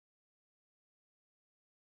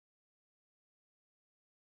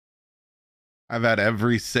I've had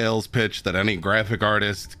every sales pitch that any graphic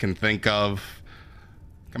artist can think of.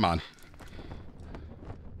 Come on.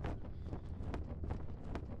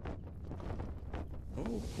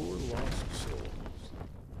 Oh, poor lost souls.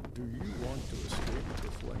 Do you want to escape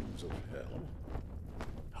the flames of hell?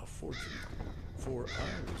 How fortunate. For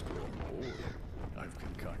I was growing bored. I've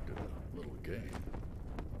concocted a little game.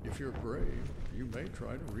 If you're brave, you may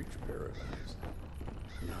try to reach paradise.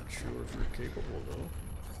 Not sure if you're capable, though.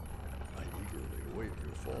 I eagerly await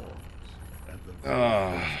your falls and the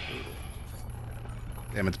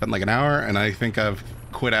Damn, it's been like an hour, and I think I've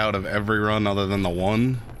quit out of every run other than the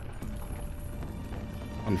one.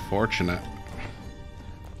 Unfortunate.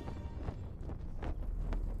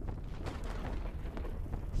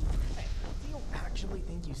 Hey, do you actually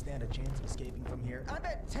think you stand a chance of escaping from here? I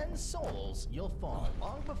bet 10 souls you'll fall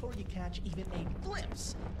long before you catch even a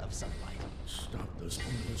glimpse of sunlight. Stop this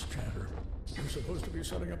pointless chatter. You're supposed to be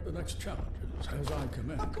setting up the next challenges, as I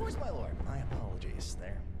command. Of course, my lord. My apologies.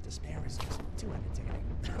 Their despair is just too entertaining.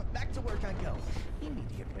 Back to work I go.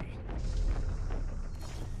 Immediately.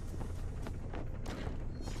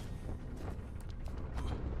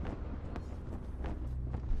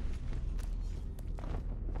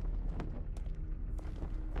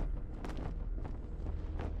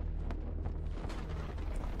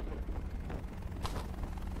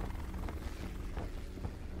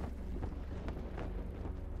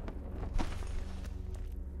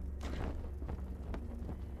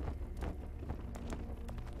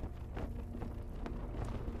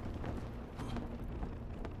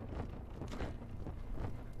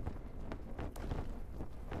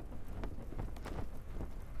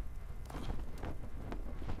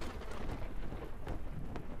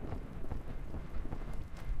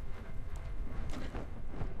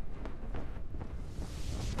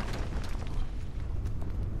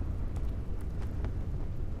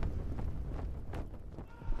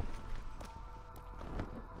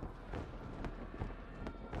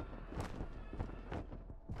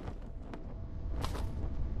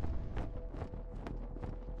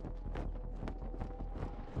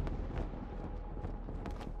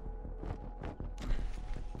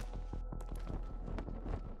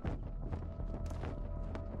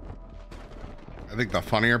 I think the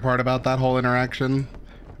funnier part about that whole interaction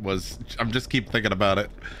was, I'm just keep thinking about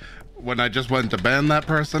it. When I just went to ban that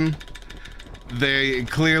person, they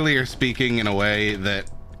clearly are speaking in a way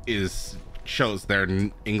that shows their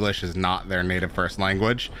English is not their native first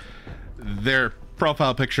language. Their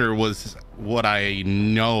profile picture was what I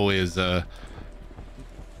know is a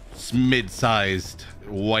mid-sized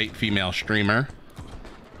white female streamer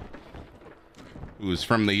who's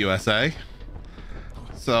from the USA.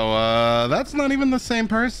 So, that's not even the same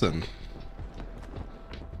person.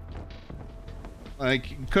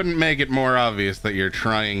 Like, couldn't make it more obvious that you're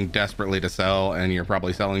trying desperately to sell, and you're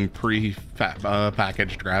probably selling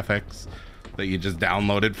packaged graphics that you just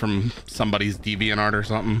downloaded from somebody's DeviantArt or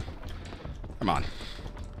something. Come on.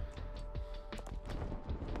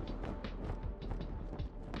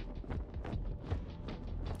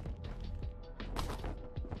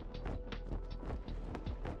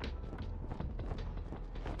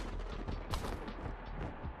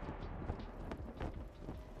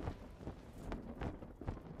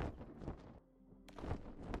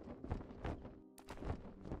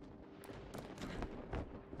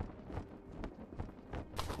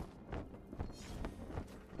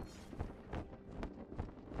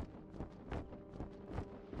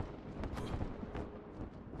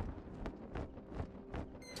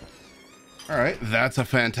 All right, that's a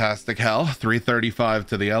fantastic hell. 335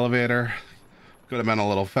 to the elevator. Could have been a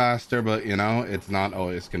little faster, but you know, it's not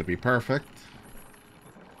always going to be perfect.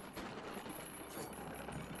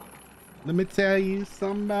 Let me tell you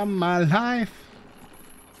something about my life.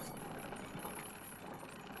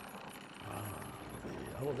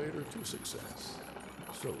 The elevator to success.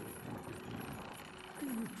 So, do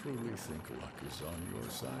you truly think luck is on your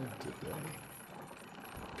side today?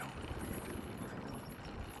 Don't be delusional.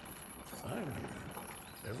 I'm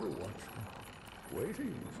here, ever watching,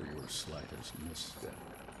 waiting for your slightest misstep.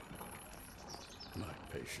 My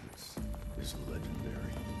patience is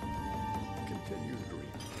legendary. Continue dreaming,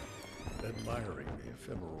 admiring the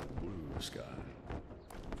ephemeral blue sky,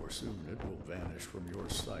 for soon it will vanish from your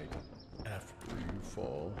sight after you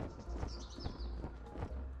fall.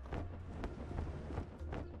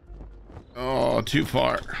 Oh, too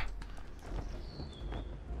far.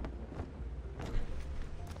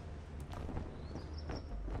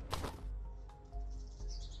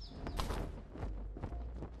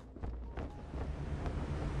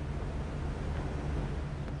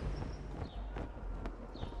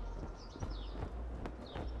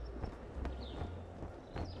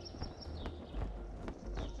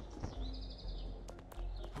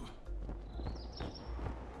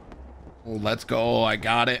 Oh, let's go. I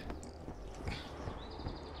got it.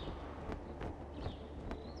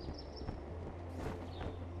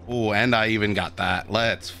 Oh, and I even got that.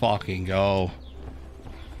 Let's fucking go.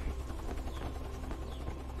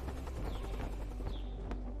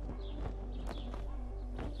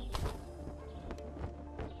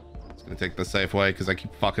 It's gonna take the safe way because I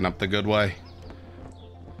keep fucking up the good way.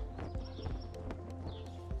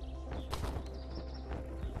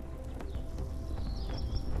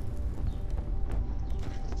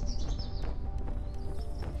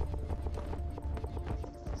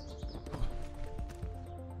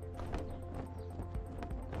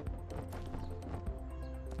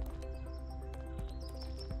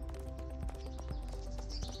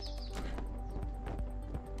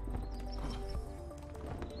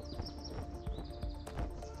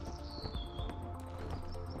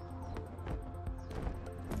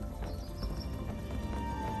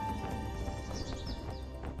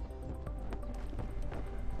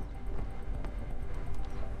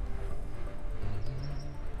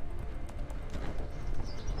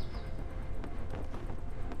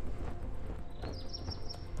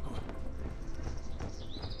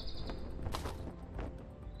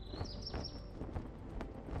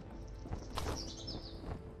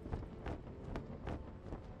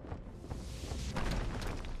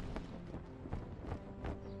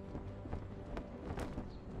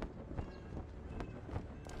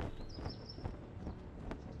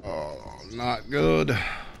 Not good.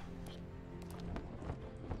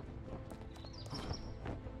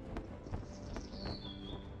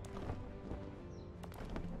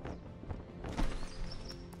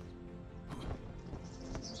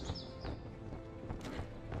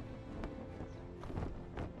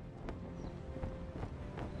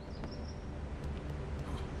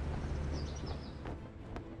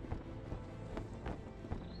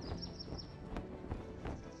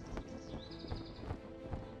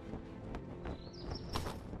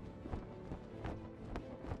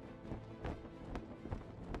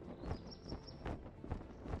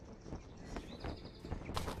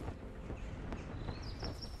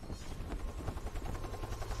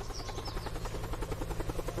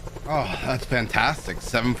 Oh, that's fantastic.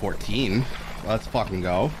 714. Let's fucking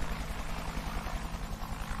go.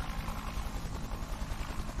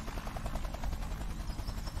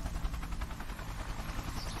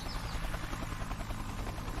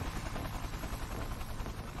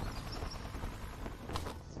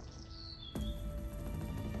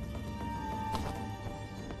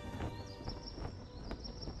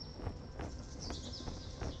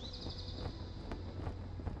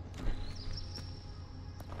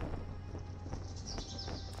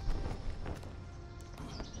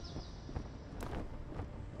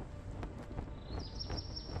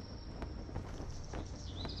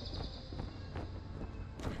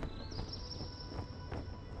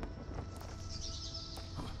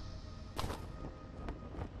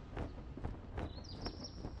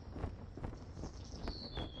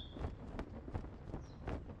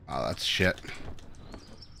 Oh, that's shit.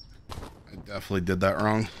 I definitely did that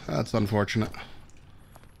wrong. That's unfortunate.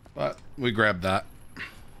 But we grabbed that.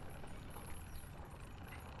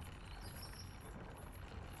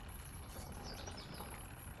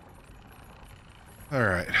 All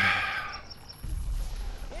right.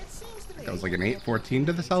 That was like an 814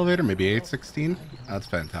 to this elevator, maybe 816. That's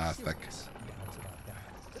fantastic.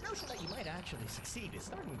 The notion that you might actually succeed is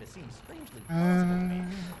starting to seem strangely plausible to me.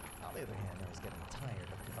 On the other hand, I was getting tired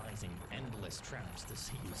of devising endless traps to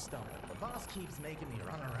see you stumble. The boss keeps making me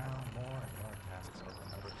run around more and more tasks over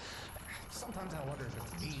and over. Sometimes I wonder if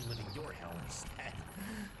it's me living your hell instead.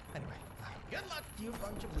 Anyway, good luck, you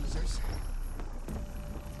bunch of losers.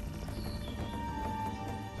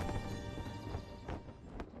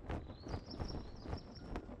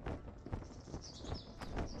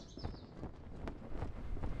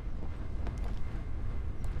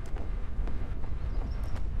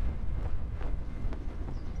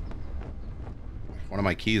 One of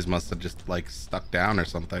my keys must have just like stuck down or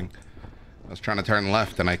something. I was trying to turn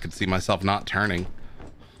left and I could see myself not turning.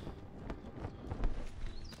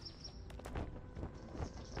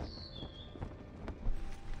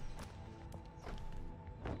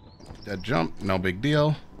 Dead jump, no big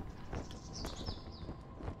deal.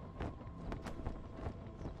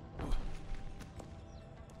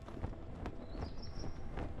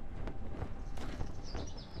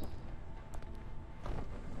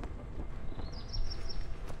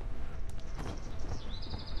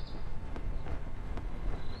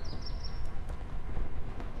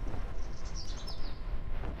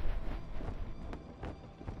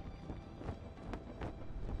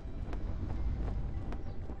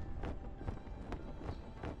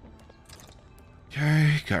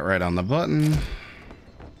 got right on the button.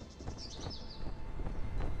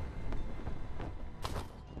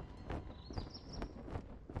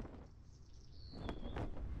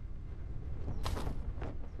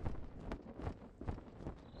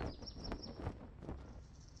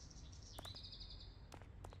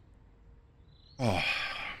 Oh,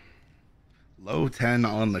 low 10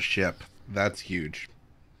 on the ship. That's huge.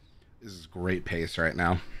 This is great pace right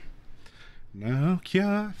now. No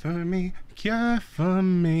cure for me, cure for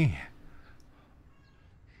me.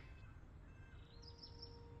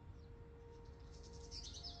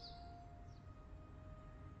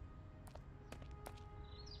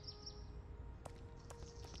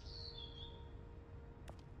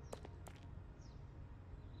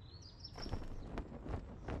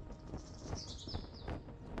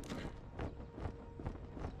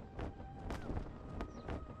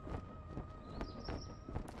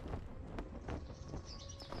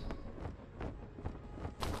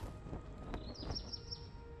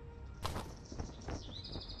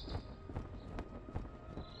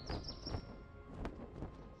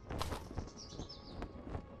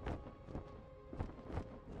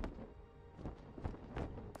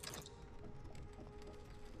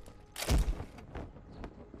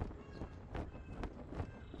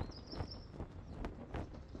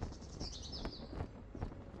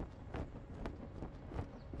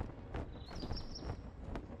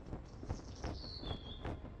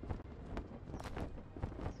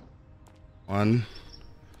 One,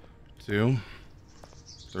 2,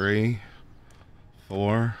 3,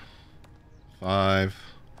 4, 5,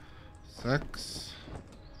 6.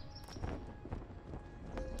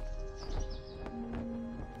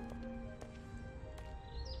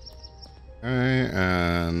 Okay,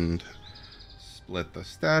 and split the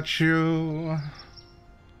statue.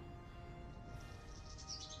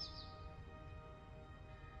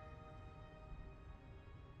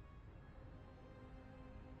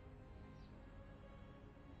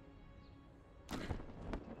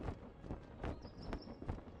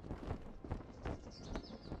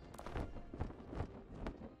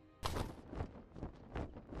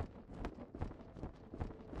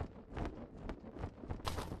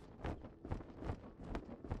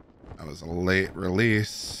 That was a late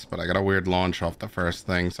release, but I got a weird launch off the first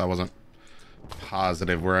thing, so I wasn't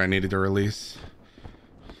positive where I needed to release.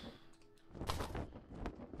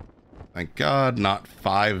 Thank God, not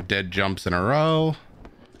 5 dead jumps in a row.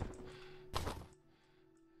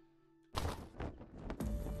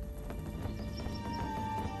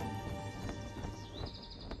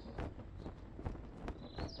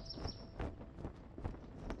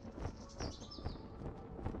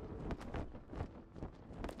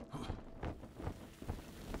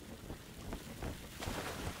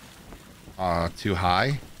 Too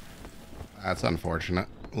high. That's unfortunate.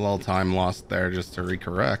 A little time lost there just to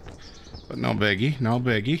recorrect. But no biggie, no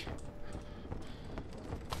biggie.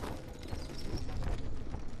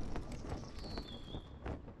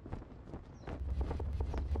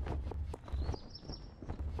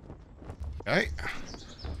 Okay.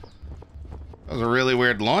 That was a really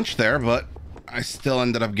weird launch there, but I still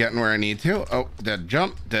ended up getting where I need to. Oh, dead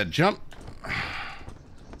jump, dead jump.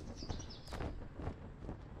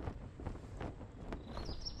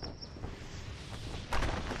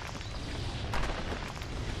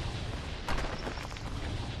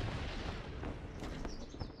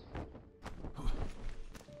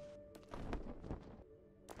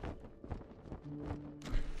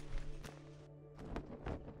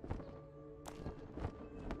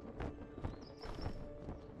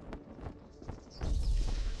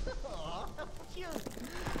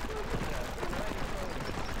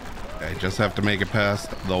 I just have to make it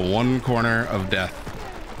past the one corner of death.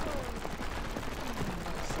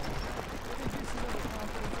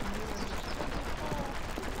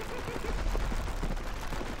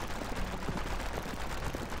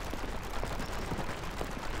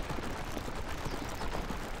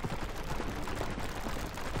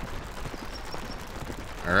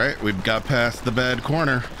 All right, we've got past the bad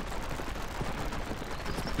corner.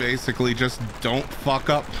 It's basically just don't fuck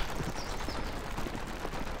up.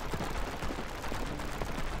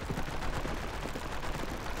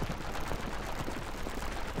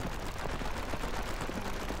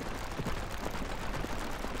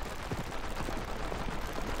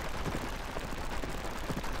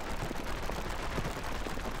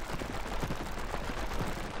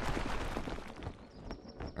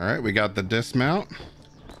 All right, we got the dismount.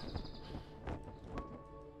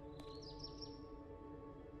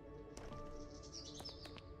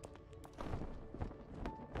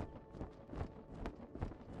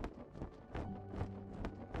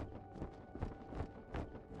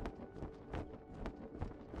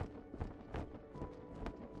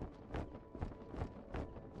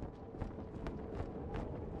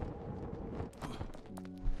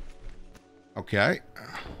 Okay.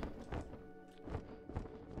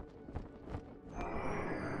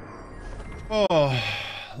 Oh,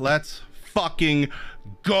 let's fucking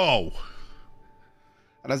go.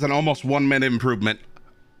 That is an almost 1 minute improvement.